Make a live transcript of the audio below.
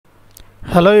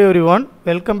Hello everyone,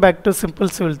 welcome back to Simple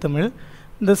Civil Tamil.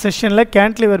 In this session la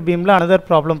cantilever beam la another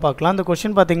problem paakalam. The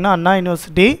question pathina Anna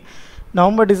University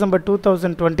November December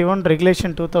 2021 regulation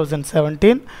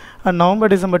 2017 and November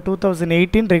December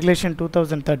 2018 regulation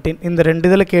 2013 இந்த ரெண்டு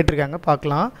இதல கேட்டிருக்காங்க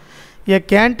பார்க்கலாம். A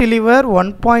cantilever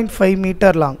 1.5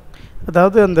 meter long,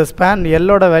 அதாவது அந்த span L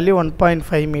ஓட value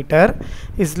 1.5 meter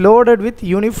is loaded with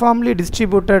uniformly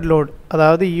distributed load,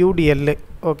 அதாவது UDL.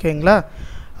 ஓகேங்களா?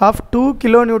 of 2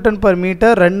 kilonewton per meter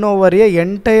run over a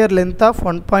entire length of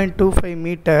 1.25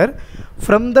 meter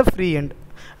from the free end.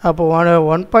 அப்போ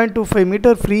 1.25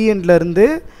 meter free endல இருந்து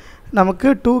நமக்கு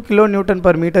 2 kilonewton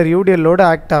per meter UDL load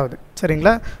act ஆகுது.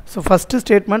 சரிங்களா? So first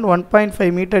statement 1.5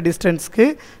 metre டிஸ்டன்ஸ்க்கு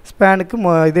ஸ்பேனுக்கு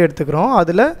இது எடுத்துக்கிறோம்.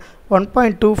 அதில்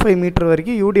 1.25 மீட்டர்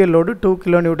வரைக்கும் UDL load 2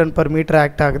 kilonewton per meter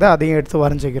act ஆகுது. அதையும் எடுத்து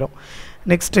வரைஞ்சிக்கிறோம்.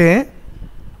 Next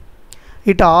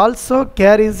it also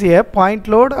carries a point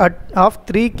load of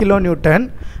 3 kilonewton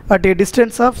at a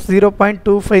distance of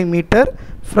 0.25 meter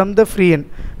from the free end.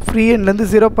 Free end லேருந்து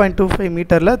 0.25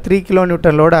 மீட்டரில் 3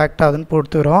 kilonewton load act ஆகுதுன்னு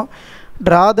போட்டுக்கிறோம்.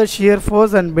 Draw the shear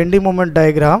force and bending moment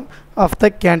diagram of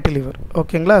the cantilever.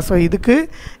 ஓகேங்களா? So இதுக்கு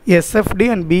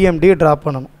SFD and BMD draw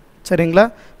பண்ணணும். சரிங்களா?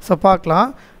 So பார்க்கலாம்.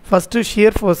 First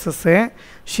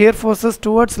shear forces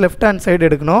towards left hand side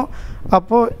எடுக்கணும்.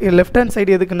 அப்போது லெஃப்ட் ஹேண்ட்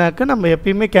சைடு எதுக்குனாக்க நம்ம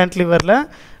எப்பயுமே கேன்டிலிவரில்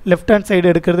லெஃப்ட் ஹேண்ட் சைடு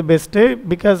எடுக்கிறது பெஸ்ட்டு.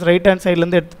 பிகாஸ் ரைட் ஹேண்ட்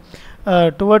சைட்லேருந்து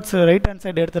டுவர்ட்ஸ் ரைட் ஹேண்ட்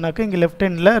சைடு எடுத்தனாக்க இங்கே லெஃப்ட்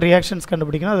ஹேண்டில் ரியாக்ஷன்ஸ்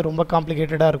கண்டுபிடிக்கணும். அது ரொம்ப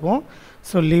காம்ப்ளிகேட்டடாக இருக்கும்.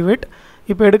 So leave it.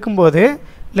 இப்போ எடுக்கும்போது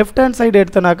லெஃப்ட் ஹேண்ட் சைடு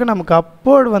எடுத்தனாக்க நமக்கு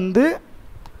அப்போர்டு வந்து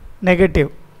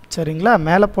நெகட்டிவ். சரிங்களா?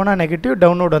 மேலே போனால் நெகட்டிவ்,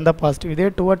 டவுன்வோர்டு வந்தால் பாசிட்டிவ். இதே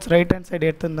towards right hand side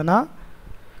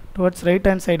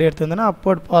எடுத்திருந்தேன்னா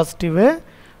upward positive,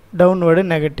 downward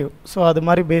negative. So அது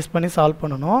மாதிரி பேஸ் பண்ணி சால்வ்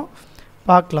பண்ணணும்.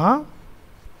 பார்க்கலாம்.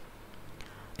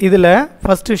 இதில்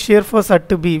first shear force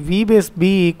at P V phase B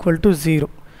equal to 0.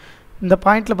 இந்த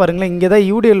பாயிண்டில் பாருங்களேன், இங்கே தான்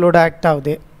யூடிஎல்லோட ஆக்ட்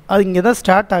ஆகுது. அது இங்கே தான்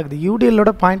ஸ்டார்ட் ஆகுது.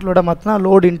 யூடிஎல்லோட பாயிண்ட்லோட மாற்றினா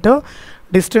லோட் இன்ட்டு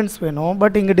டிஸ்டன்ஸ் வேணும்.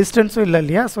 பட் இங்கே டிஸ்டன்ஸும் இல்லை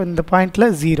இல்லையா? ஸோ இந்த பாயிண்டில்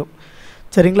 0.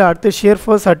 சரிங்களா? அடுத்து ஷியர்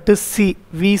ஃபோர்ஸ் அட்டு சி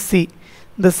விசி,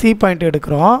 இந்த சி பாயிண்ட்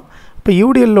எடுக்கிறோம். இப்போ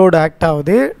யூடிஎல் லோடு ஆக்ட்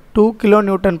ஆகுது 2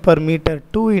 kilonewton per meter.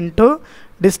 2 into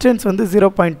distance வந்து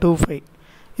 0.25.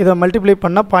 இதை மல்டிப்ளை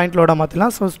பண்ணால் பாயிண்ட் லோடாக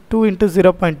மாற்றலாம். ஸோ 2 இன்ட்டு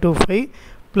 0.25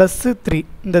 ப்ளஸ்ஸு 3,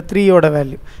 இந்த 3யோட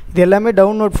வேல்யூ. இது எல்லாமே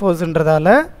டவுன்வோர்ட்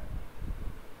ஃபோர்ஸுன்றதால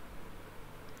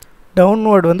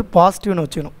டவுன்வோர்டு வந்து பாசிட்டிவ்னு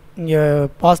வச்சுக்கணும். இங்கே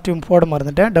பாசிட்டிவ் போட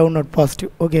மறந்துட்டேன், டவுன்வோர்ட்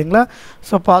பாசிட்டிவ். ஓகேங்களா?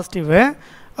 So positive.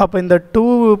 அப்போ இந்த 2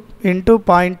 இன்ட்டு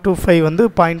 0.25 வந்து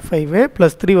 0.5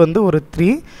 ப்ளஸ் 3 வந்து ஒரு 3.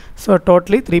 So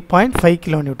totally 3.5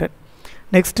 kilonewton.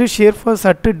 Next shear force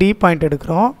at D point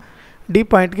எடுக்கிறோம். டி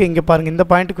பாயிண்ட்டுக்கு இங்கே பாருங்கள், இந்த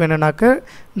பாயிண்ட்டுக்கு வேணும்னாக்க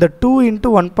இந்த 2 இன்ட்டு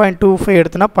 1.25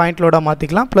 எடுத்தோன்னா பாயிண்ட் லோடாக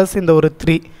மாற்றிக்கலாம். ப்ளஸ் இந்த ஒரு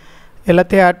 3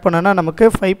 எல்லாத்தையும் ஆட் பண்ணோன்னா நமக்கு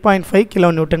 5.5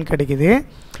 kilonewton கிடைக்குது.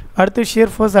 அடுத்து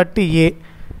shear force at A.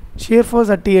 Shear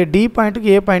force at A, D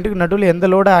பாயிண்ட்டுக்கு ஏ பாயிண்ட்டுக்கு நடுவில் எந்த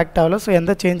லோடாக ஆக்ட் ஆகலை. ஸோ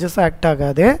எந்த சேஞ்சஸும் ஆக்ட்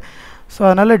ஆகாது. ஸோ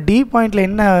அதனால் டி பாயிண்டில்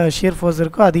என்ன ஷியர் ஃபோர்ஸ்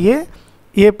இருக்கோ அதையே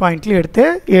ஏ பாயிண்ட்லேயும் எடுத்து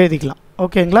எழுதிக்கலாம்.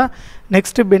 ஓகேங்களா?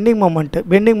 Next bending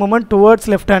moment towards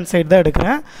left hand side தான்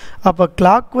எடுக்கிறேன். அப்போ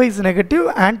clock wise negative,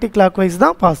 anti clock wise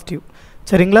தான் பாசிட்டிவ்.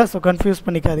 சரிங்களா? ஸோ கன்ஃபியூஸ்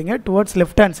பண்ணிக்காதீங்க. Towards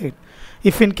left hand side.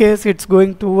 If in case it's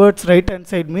going towards right hand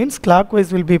side means clock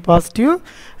wise will be positive,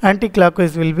 anti clock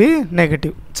wise will be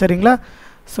negative. சரிங்களா?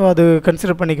 So அது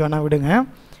consider பண்ணிக்க வேணாம், விடுங்க.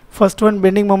 First one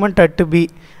bending moment at B.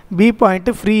 B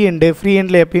point free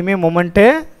எண்டில் எப்பயுமே moment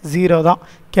 0 தான்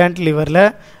கேன்டிலிவரில்.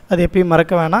 அது எப்பயும்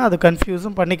மறக்க வேணாம், அது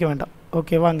கன்ஃபியூஸும் பண்ணிக்க வேண்டாம்.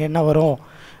 ஓகேவா? அங்கே என்ன வரும்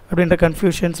அப்படின்ற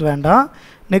கன்ஃபியூஷன்ஸ் வேண்டாம்.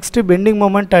 Next bending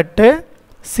moment at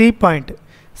C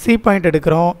point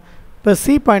எடுக்கிறோம். இப்போ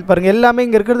சி பாயிண்ட் பாருங்கள், எல்லாமே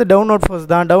இங்கே இருக்கிறது டவுன்வோர்ட் ஃபோர்ஸ்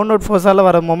தான். டவுன்வோர்ட் ஃபோர்ஸால்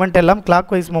வர மொமெண்ட் எல்லாம்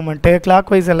clock wise moment,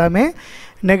 clock wise எல்லாமே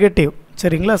நெகட்டிவ்.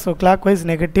 சரிங்களா? So clock wise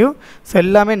negative. So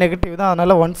எல்லாமே நெகட்டிவ் தான்.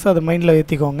 அதனால் ஒன்ஸ் அது மைண்டில்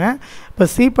ஏற்றிக்கோங்க. இப்போ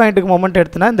சி பாயிண்ட்டுக்கு மொமெண்ட்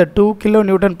எடுத்தோன்னா இந்த 2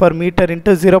 kilonewton per meter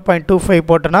இன்ட்டு 0.25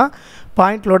 போட்டோன்னா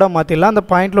பாயிண்ட் லோடாக மாற்றிடலாம். அந்த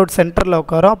பாயிண்ட் லோட் சென்டரில்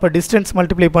உட்காரும். அப்போ டிஸ்டன்ஸ்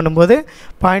மல்டிப்ளை பண்ணும்போது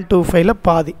 0.25ல்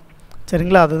பாதி.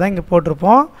 சரிங்களா? அதுதான் இங்கே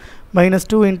போட்டிருப்போம்.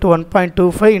 -2 இன்ட்டு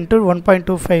 1.25 இன்ட்டு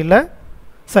 1.25ல்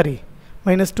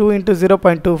 -2 இன்ட்டு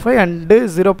 0.25 அண்டு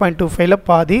 0.25ல்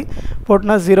பாதி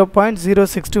போட்டோன்னா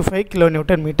 0.0625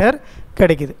 kilonewton meter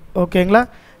கிடைக்குது. ஓகேங்களா?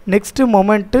 நெக்ஸ்ட்டு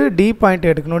மொமெண்ட்டு டி பாயிண்ட்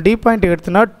எடுக்கணும். டி பாயிண்ட்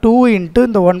எடுத்தோன்னா 2 இன்ட்டு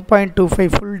இந்த 1.25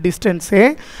 ஃபுல் டிஸ்டன்ஸே,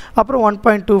 அப்புறம்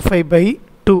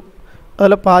 1.25/2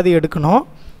 அதில் பாதி எடுக்கணும்.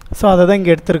 ஸோ அதை தான்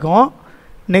இங்கே எடுத்திருக்கோம்.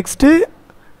 நெக்ஸ்ட்டு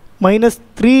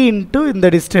 -3 இன்ட்டு இந்த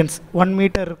டிஸ்டன்ஸ் 1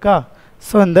 மீட்டர் இருக்கா?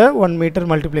 ஸோ இந்த 1 மீட்டர்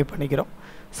மல்டிப்ளை பண்ணிக்கிறோம்.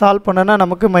 சால்வ் பண்ணோன்னா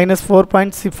நமக்கு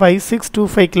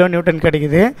 -4.5625 kilonewton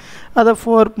கிடைக்குது. அதை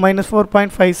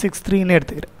 -4.563ன்னு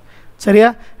எடுத்துக்கிறேன். சரியா?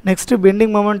 Next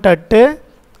bending moment at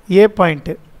A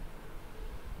point.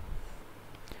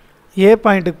 ஏ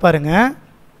பாயிண்ட்டுக்கு பாருங்கள்,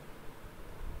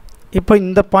 இப்போ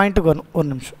இந்த பாயிண்ட்டுக்கு வரணும். ஒரு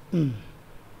நிமிஷம்.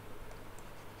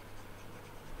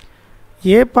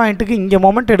 ஏ பாயிண்ட்டுக்கு இங்கே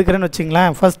மொமெண்ட் எடுக்கிறேன்னு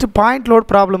வச்சிங்களேன். ஃபஸ்ட்டு பாயிண்ட் லோட்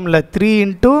ப்ராப்ளம் இல்லை. 3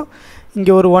 இன்ட்டு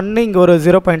இங்கே ஒரு 1 இங்கே ஒரு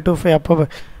 0.25, அப்போ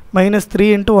 -3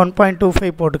 இன்ட்டு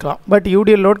 1.25 போட்டுக்கலாம். பட்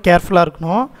யூடிஎல் லோட் கேர்ஃபுல்லாக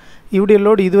இருக்கணும். யூடிஎல்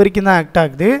லோட் இது வரைக்கும் தான் ஆக்ட்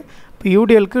ஆகுது. இப்போ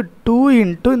யூடிஎலுக்கு 2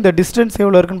 இன்ட்டு இந்த டிஸ்டன்ஸ்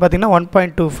எவ்வளோ இருக்குன்னு பார்த்தீங்கன்னா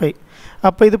 1.25.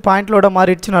 அப்போ இது பாயிண்ட் லோடாக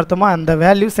மாறிடுச்சுன்னு அர்த்தமா? அந்த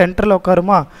வேல்யூ சென்டரில்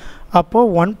உட்காருமா?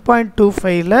 அப்போது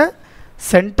 1.25ல்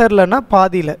சென்டர்லனா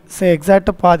பாதியில்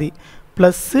எக்ஸாக்டாக பாதி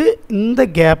ப்ளஸ்ஸு இந்த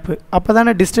கேப்பு, அப்போ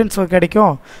தானே டிஸ்டன்ஸ்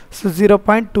கிடைக்கும். ஸோ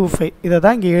 0.25 இதை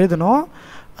தான் இங்கே எழுதணும்.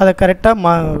 அதை கரெக்டாக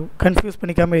கன்ஃபியூஸ்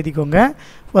பண்ணிக்காமல் எழுதிக்கோங்க.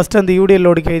 ஃபஸ்ட்டு அந்த யூடிஎல்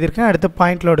லோடுக்கு எழுதியிருக்கேன். அடுத்து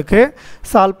பாயிண்ட் லோடுக்கு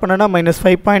சால்வ் பண்ணனா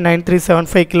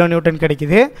 -5.9375 kN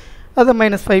கிடைக்குது. அதை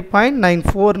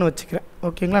 -5.94ன்னு வச்சுக்கிறேன்.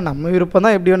 ஓகேங்களா? நம்ம விருப்பம்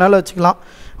தான், எப்படி வேணாலும் வச்சுக்கலாம்.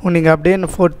 நீங்கள் அப்படியே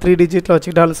 3 டிஜிட்டில்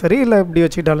வச்சுக்கிட்டாலும் சரி, இல்லை எப்படி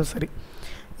வச்சுக்கிட்டாலும் சரி.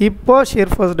 இப்போது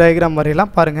ஷியர் ஃபோர்ஸ் டயக்ராம்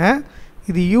வரையலாம். பாருங்கள்,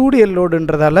 இது யூடிஎல்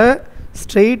லோடுன்றதால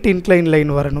ஸ்ட்ரெயிட் இன்க்ளைன் லைன்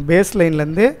வரணும். Base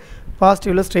லைன்லேருந்து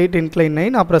பாசிட்டிவில் straight incline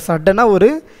line. அப்புறம் சடனாக ஒரு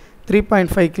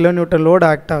 3.5 kN லோடு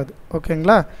ஆக்ட் ஆகுது.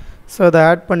 ஓகேங்களா? ஸோ அதை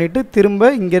ஆட் பண்ணிவிட்டு திரும்ப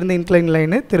இங்கேருந்து இன்க்ளைன்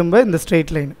லைனு, திரும்ப இந்த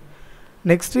ஸ்ட்ரெயிட் லைனு.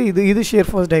 நெக்ஸ்ட்டு இது ஷியர்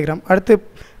ஃபோர்ஸ் டயக்ராம். அடுத்து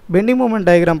பெண்டிங் மூமெண்ட்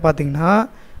டயக்ராம் பார்த்திங்கன்னா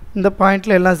இந்த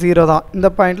பாயிண்டில் எல்லாம் 0 தான். இந்த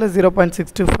பாயிண்டில்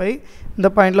 0.625, இந்த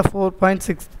பாயிண்டில்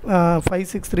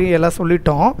 4.563 எல்லாம்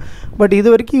சொல்லிட்டோம். பட் இது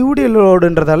வரைக்கும் யூடிஎல்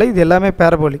லோடுன்றதால இது எல்லாமே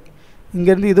பேரபோலிக்.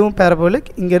 இங்கேருந்து இதுவும் பேரபோலிக்,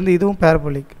 இங்கேருந்து இதுவும்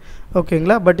பேரபோலிக்.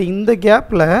 ஓகேங்களா? பட் இந்த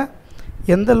கேப்பில்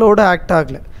எந்த லோடும் ஆக்ட்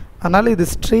ஆகலை. அதனால் இது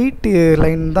ஸ்ட்ரெயிட்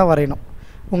லைன் தான் வரையணும்.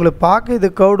 உங்களுக்கு பார்க்க இது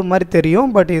கர்வ்டு மாதிரி தெரியும்,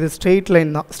 பட் இது ஸ்ட்ரெயிட்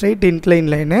லைன் தான். ஸ்ட்ரெயிட் இன்க்ளைன்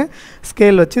லைனு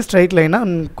ஸ்கேல் வச்சு ஸ்ட்ரெயிட் லைனாக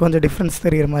கொஞ்சம் டிஃப்ரென்ஸ்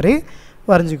தெரிகிற மாதிரி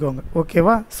வரைஞ்சிக்கோங்க.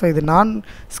 ஓகேவா? ஸோ இது நான்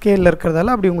ஸ்கேலில்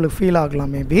இருக்கிறதால அப்படி உங்களுக்கு ஃபீல்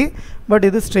ஆகலாம் மேபி. பட்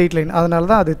இது ஸ்ட்ரெயிட் லைன், அதனால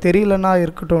தான் அது தெரியலன்னா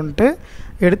இருக்கட்டும்ன்ட்டு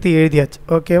எடுத்து எழுதியாச்சு.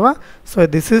 ஓகேவா? So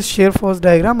this is shear force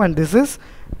diagram and this is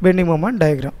bending moment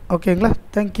diagram. ஓகேங்களா?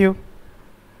 தேங்க்யூ.